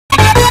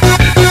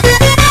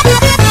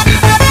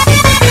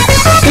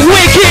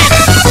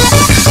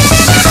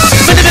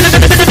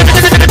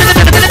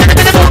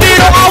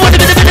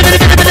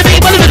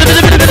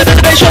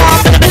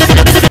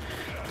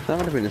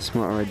a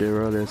smarter idea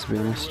earlier, to be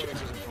honest.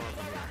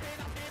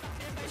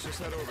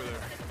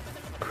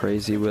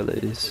 Crazy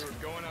willies.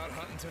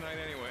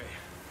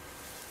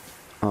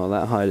 Oh,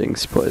 that hiding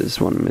spot is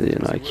 1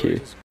 million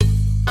IQ.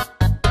 A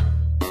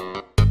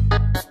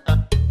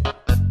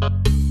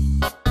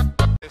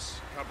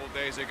couple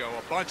days ago,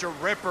 a bunch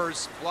of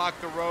rippers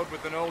blocked the road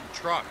with an old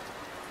truck.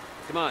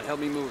 Come on, help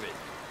me move it.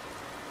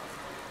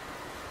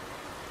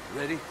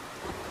 Ready?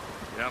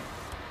 Yep.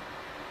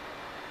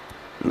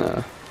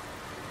 No.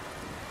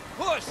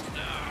 Push!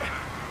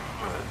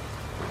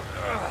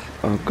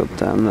 Oh god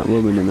damn, that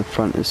woman in the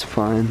front is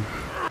fine.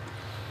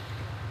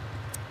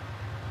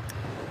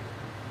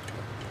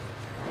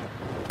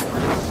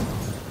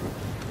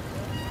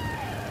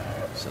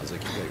 Sounds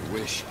like you got your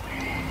wish.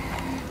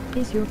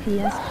 Is your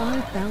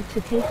PS5 about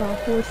to take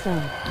off or so?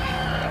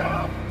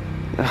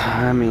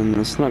 I mean,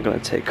 it's not gonna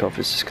take off,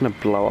 it's just gonna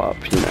blow up,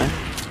 you know?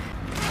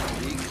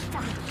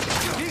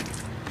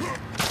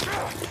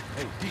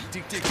 Hey,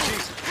 dig.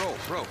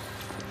 Bro.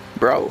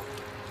 Bro. You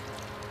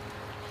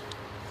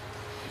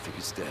think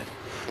it's dead?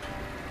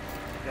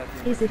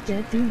 Is it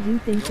dead? Do you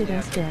think it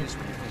is dead?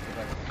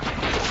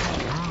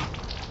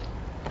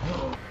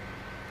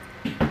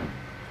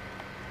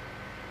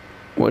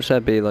 Watch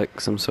that be like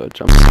some sort of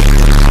jump.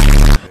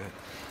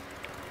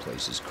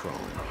 Place is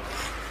crawling.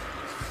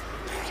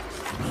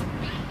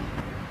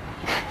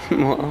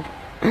 What?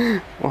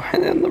 Why are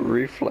they on the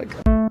roof like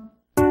that?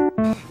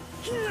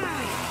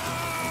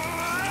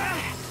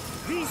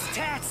 These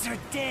tats are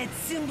dead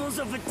symbols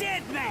of a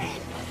dead man.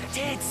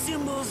 Dead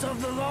symbols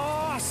of the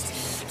lost.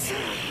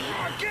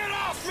 Get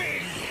off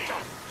me!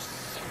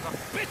 The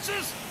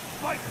bitches!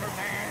 Biker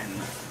Man!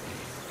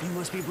 You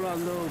must be brought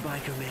low,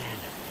 biker man.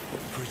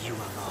 For you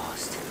are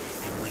lost,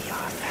 and we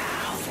are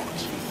found.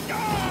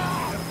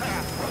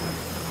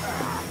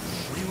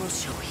 We will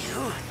show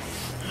you.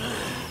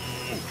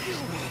 You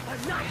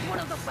are not one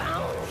of the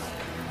found.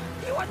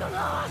 You are the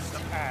lost.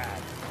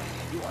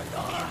 You are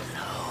lost.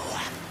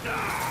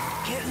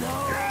 Get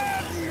low.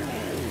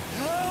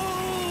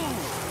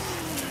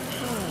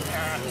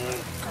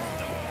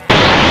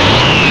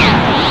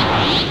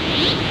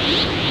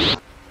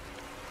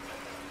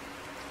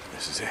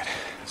 This is it.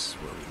 This is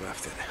where we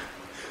left it.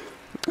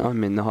 I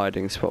mean, the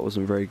hiding spot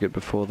wasn't very good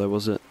before though,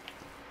 was it?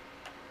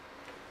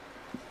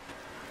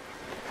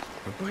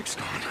 My bike's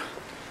gone.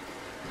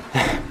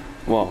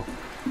 Whoa.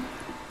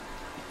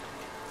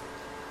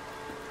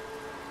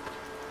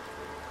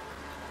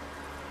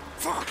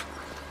 Fuck!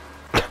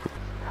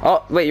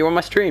 Oh, wait, you're on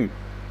my stream.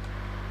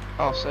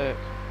 Oh, sick.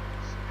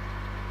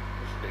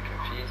 It's a bit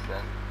confused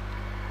then.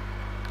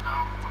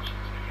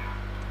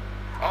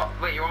 Oh,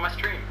 wait, you're on my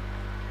stream.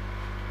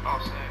 Oh,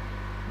 sick.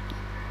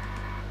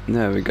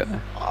 There we go.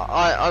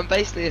 I'm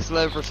basically a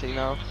celebrity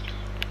now.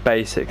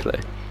 Basically.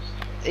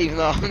 Even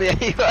though I'm the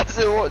only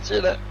person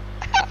watching it.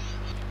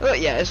 Look,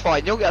 yeah, it's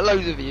fine. You'll get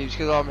loads of views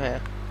because I'm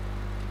here.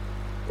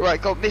 Right,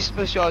 got Mr.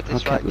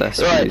 Bushartis Okay, right. less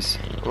Right. views.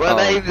 My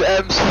name's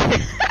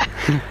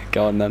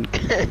Go on then.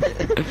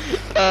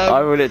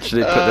 I will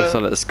literally put this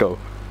on at school.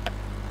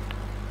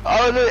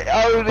 I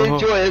would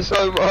enjoy it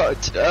so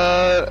much.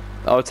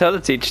 I'll tell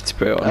the teacher to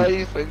put it How on. do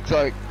you think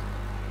so?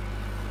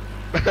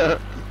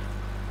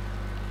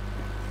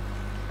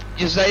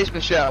 Just say it's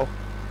Michelle.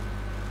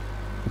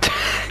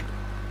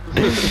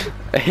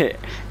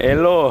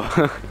 Hello.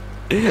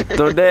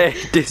 Today,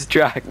 this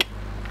track.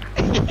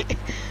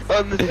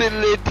 I'm the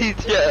Finland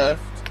teacher.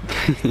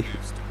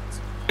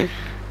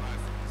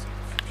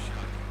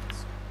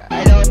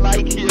 I don't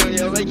like you,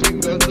 you're making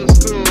me go to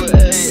school.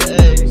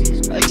 Hey,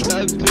 I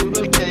can't do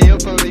the K, you're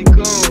very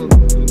cool.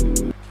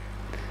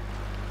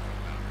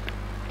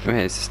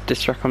 Wait, is this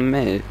diss track on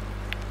me?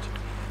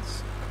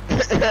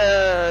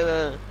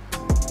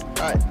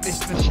 Right,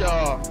 Mr.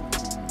 Shaw,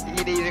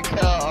 you need a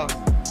car,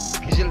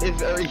 cause you live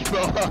very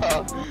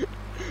far.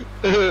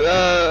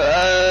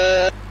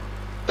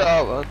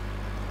 That one.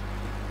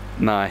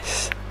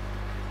 Nice.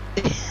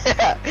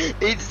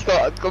 He just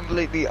got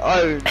completely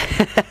owned.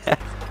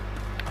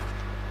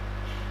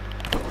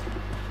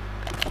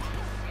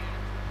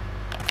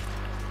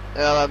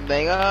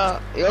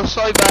 You're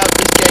so bad at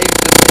this game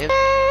to me.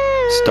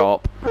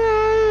 Stop.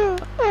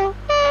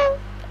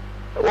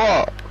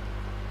 What?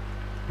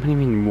 What do you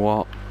mean,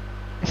 what?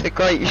 It's a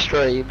great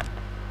stream.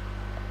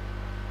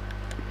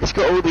 It's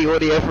got all the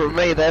audio from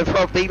me, they're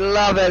probably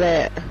loving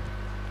it.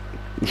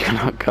 You're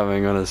not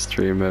coming on a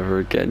stream ever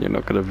again, you're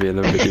not going to be in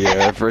a video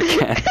ever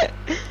again.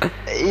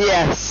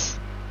 Yes.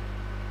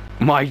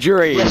 My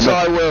dream! Yes,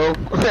 I will.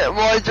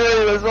 My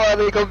dream has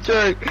finally come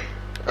true.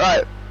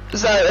 Right,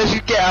 so let's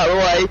just get out of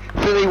the way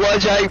for the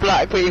YJ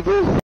black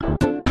people.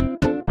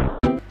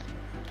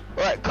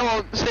 Right, come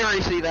on,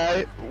 seriously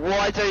though,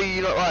 why do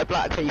you not like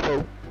black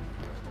people?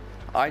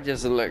 I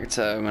just looked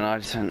at him and I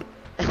just went...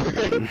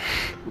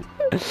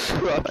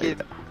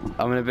 Fucking...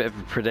 I'm in a bit of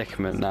a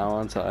predicament now,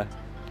 aren't I?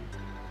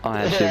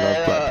 I actually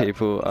love black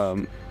people.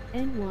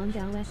 N1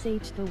 Dow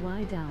SH the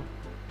Y Dow.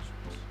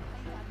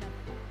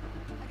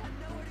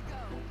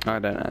 I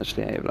don't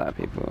actually hate black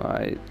people.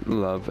 I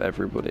love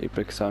everybody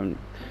because I'm.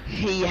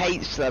 He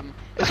hates them,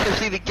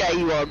 especially the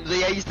gay ones.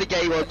 He hates the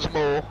gay ones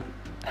more.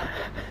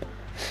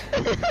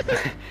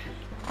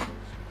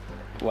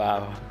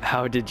 Wow,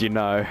 how did you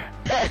know?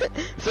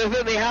 So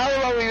Viny, how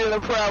long have you been a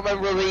proud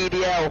member of the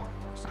EDL?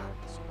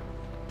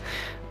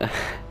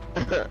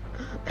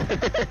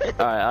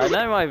 Alright, I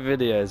know my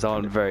videos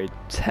aren't very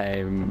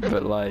tame,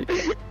 but like...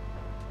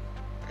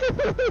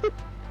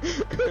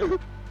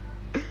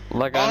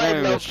 Like, I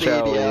know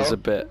Michelle is a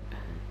bit...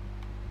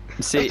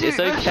 See, it's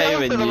okay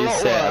when you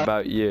say it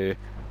about you.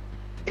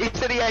 He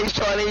said he hates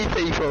Chinese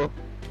people.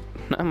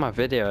 Not in my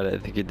video, I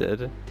don't think he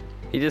did.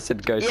 He just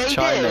said go to Yeah,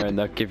 China did. and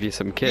they'll give you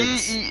some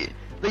kids.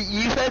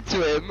 You said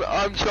to him,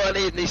 I'm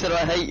Chinese, and he said,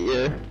 I hate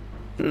you.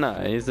 No,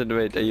 he said,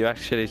 wait, are you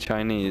actually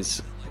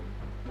Chinese?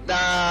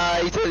 Nah,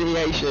 he said he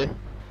hates you.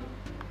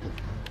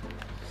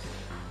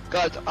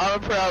 Guys,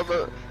 I'm a proud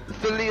member.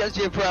 Philly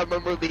actually a proud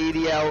member of the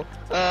EDL.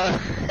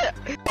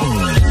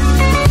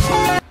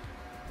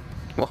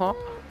 What?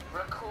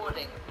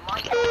 Recording.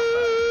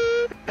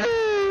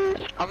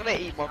 I'm gonna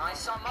eat one.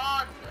 Nice on.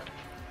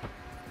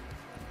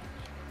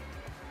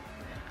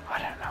 I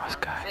don't know what's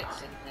going on.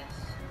 Fixing this,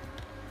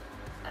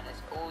 and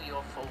it's all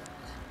your fault.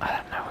 I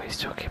don't know what he's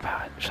talking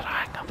about. Should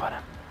I hang up on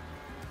him?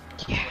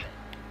 Yeah.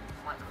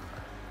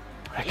 Microphone.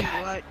 You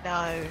Okay. won't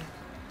know.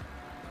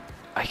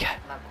 Okay.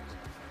 Levels.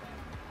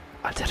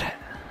 I did it.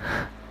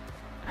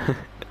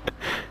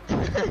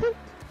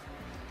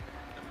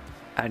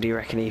 How do you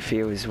reckon he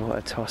feels? What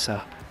a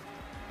tosser.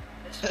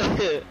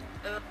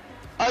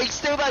 Oh, he's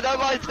still there, don't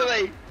lie to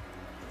me!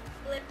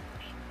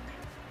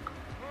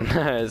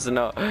 No, it's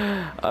not.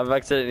 I've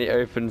accidentally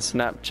opened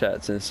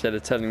Snapchat, so instead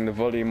of turning the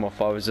volume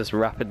off, I was just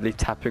rapidly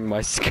tapping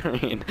my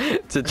screen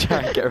to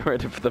try and get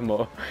rid of them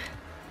all.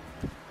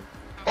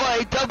 Oi,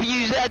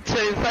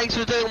 WZ2, thanks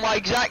for doing my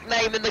exact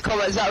name in the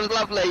comments, that was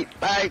lovely,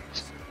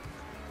 thanks.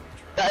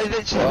 That is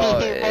literally Well,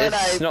 my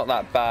it's name. not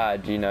that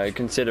bad, you know,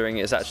 considering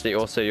it's actually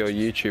also your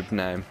YouTube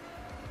name.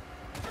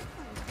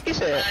 Is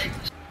it?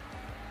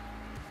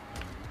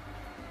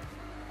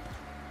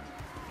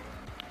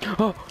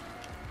 Oh!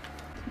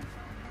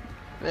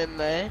 In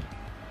there.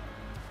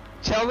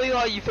 Tell me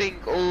why you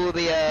think all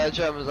the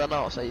Germans are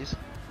Nazis.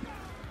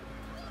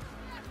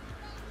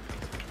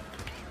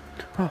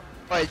 Oh.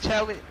 Wait,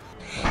 tell me.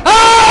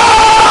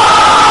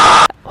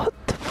 What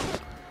the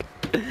fuck?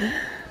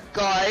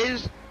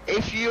 Guys,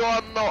 if you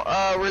are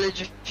not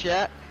religious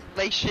yet,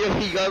 make sure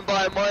you go and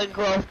buy a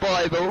Minecraft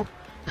Bible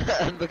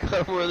and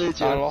become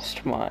religious. I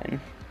lost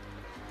mine.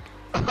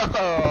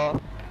 Oh.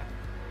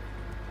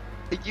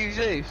 Did you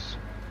Zeus?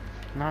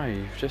 No,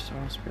 you've just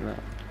asked me that.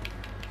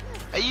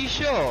 Are you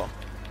sure?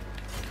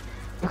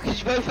 Because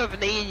you both have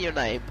an E in your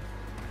name.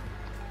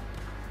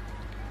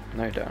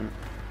 No, don't.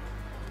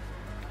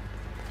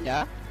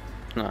 Yeah?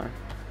 No.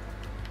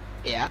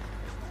 Yeah?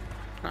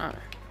 No.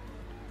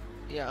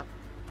 Yeah.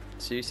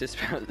 So you just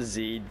spelled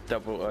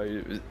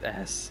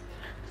Z-O-O-S.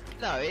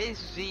 No, it is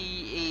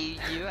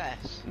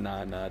Z-E-U-S.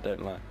 Nah, I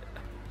don't like.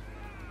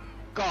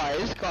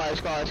 Guys.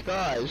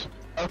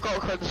 I've got a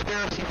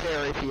conspiracy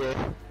theory for you.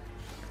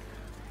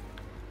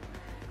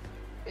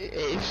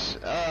 It's,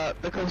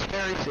 the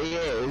conspiracy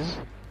is,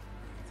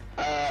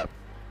 am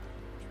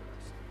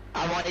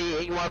I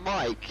eating my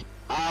mic?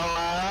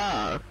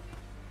 Oh,